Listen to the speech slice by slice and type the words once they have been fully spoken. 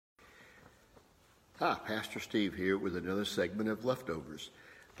Hi, Pastor Steve here with another segment of Leftovers.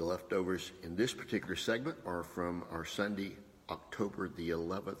 The leftovers in this particular segment are from our Sunday, October the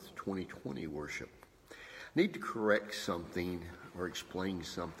 11th, 2020 worship. I need to correct something or explain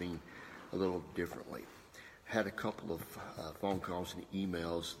something a little differently. Had a couple of phone calls and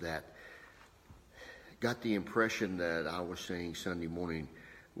emails that got the impression that I was saying Sunday morning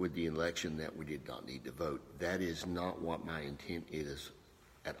with the election that we did not need to vote. That is not what my intent is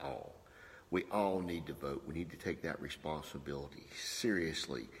at all. We all need to vote. We need to take that responsibility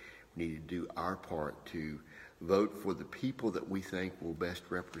seriously. We need to do our part to vote for the people that we think will best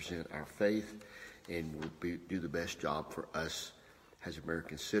represent our faith and will do the best job for us as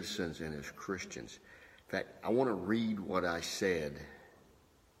American citizens and as Christians. In fact, I want to read what I said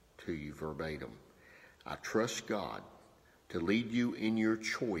to you verbatim. I trust God to lead you in your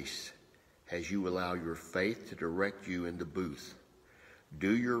choice as you allow your faith to direct you in the booth.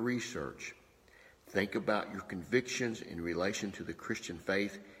 Do your research. Think about your convictions in relation to the Christian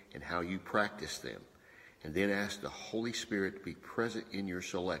faith and how you practice them. And then ask the Holy Spirit to be present in your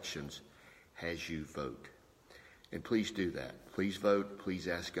selections as you vote. And please do that. Please vote. Please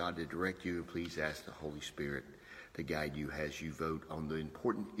ask God to direct you. And please ask the Holy Spirit to guide you as you vote on the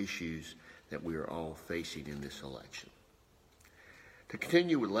important issues that we are all facing in this election. To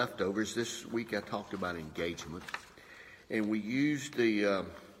continue with leftovers, this week I talked about engagement. And we used the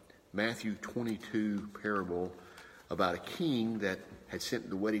Matthew 22 parable about a king that had sent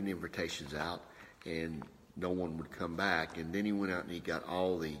the wedding invitations out and no one would come back. And then he went out and he got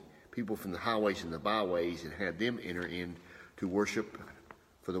all the people from the highways and the byways and had them enter in to worship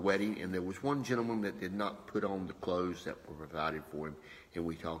for the wedding. And there was one gentleman that did not put on the clothes that were provided for him, and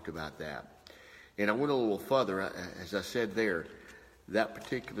we talked about that. And I went a little further. As I said there, that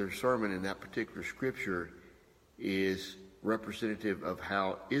particular sermon and that particular scripture is representative of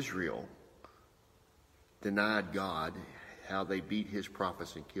how Israel denied God, how they beat his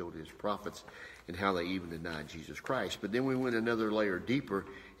prophets and killed his prophets, and how they even denied Jesus Christ. But then we went another layer deeper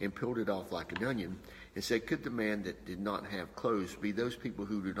and peeled it off like an onion and said, could the man that did not have clothes be those people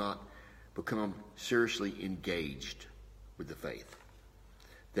who do not become seriously engaged with the faith?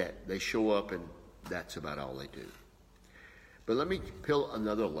 That they show up and that's about all they do. But let me peel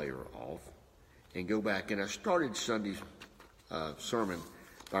another layer off and go back. And I started Sunday's sermon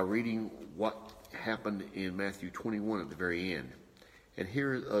by reading what happened in Matthew 21 at the very end. And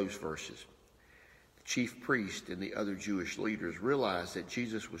here are those verses. The chief priest and the other Jewish leaders realized that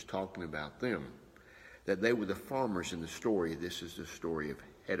Jesus was talking about them, that they were the farmers in the story. This is the story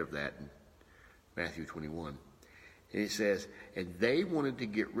ahead of that in Matthew 21. And it says, and they wanted to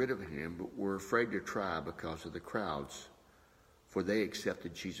get rid of him, but were afraid to try because of the crowds, for they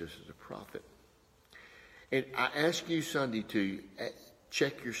accepted Jesus as a prophet. And I ask you Sunday to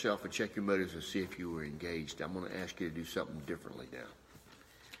check yourself and check your motives and see if you were engaged. I'm going to ask you to do something differently now.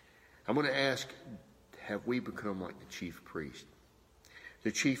 I'm going to ask, have we become like the chief priest?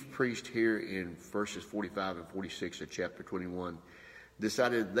 The chief priest here in verses 45 and 46 of chapter 21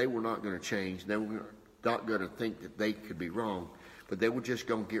 decided they were not going to change. They were not going to think that they could be wrong, but they were just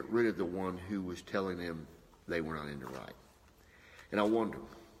going to get rid of the one who was telling them they were not in the right. And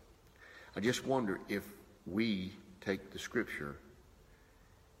I just wonder if we take the scripture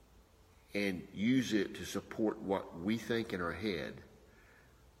and use it to support what we think in our head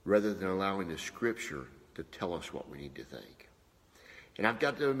rather than allowing the scripture to tell us what we need to think. And I've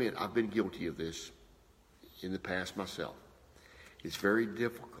got to admit, I've been guilty of this in the past myself. It's very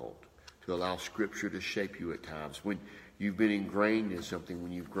difficult to allow scripture to shape you at times when you've been ingrained in something,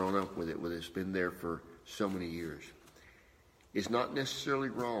 when you've grown up with it, when it's been there for so many years. It's not necessarily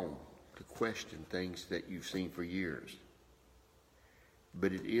wrong to question things that you've seen for years.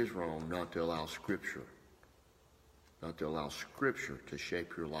 But it is wrong not to allow Scripture to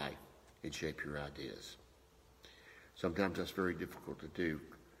shape your life and shape your ideas. Sometimes that's very difficult to do.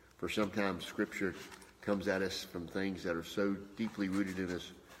 For sometimes Scripture comes at us from things that are so deeply rooted in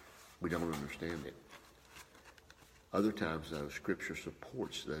us, we don't understand it. Other times, though, Scripture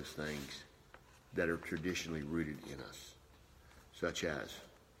supports those things that are traditionally rooted in us, such as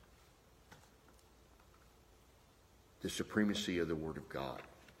the supremacy of the Word of God,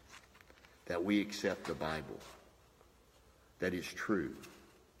 that we accept the Bible, that is true,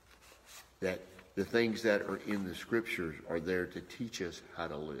 that the things that are in the Scriptures are there to teach us how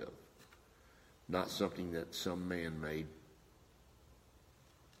to live, not something that some man made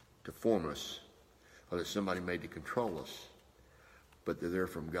to form us or that somebody made to control us, but they're there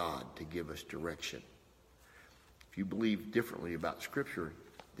from God to give us direction. If you believe differently about Scripture,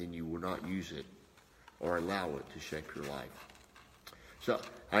 then you will not use it or allow it to shape your life. So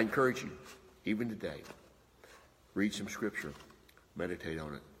I encourage you, even today. Read some scripture. Meditate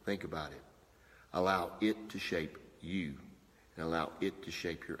on it. Think about it. Allow it to shape you, and allow it to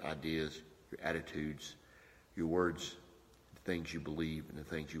shape your ideas, your attitudes, your words, the things you believe, and the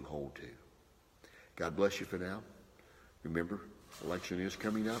things you hold to. God bless you for now. Remember, election is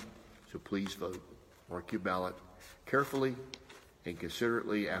coming up, so please vote. Mark your ballot carefully and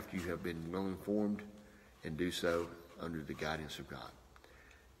considerately after you have been well informed, and do so under the guidance of God.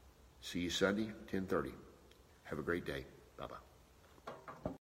 See you Sunday, 10:30. Have a great day. Bye-bye.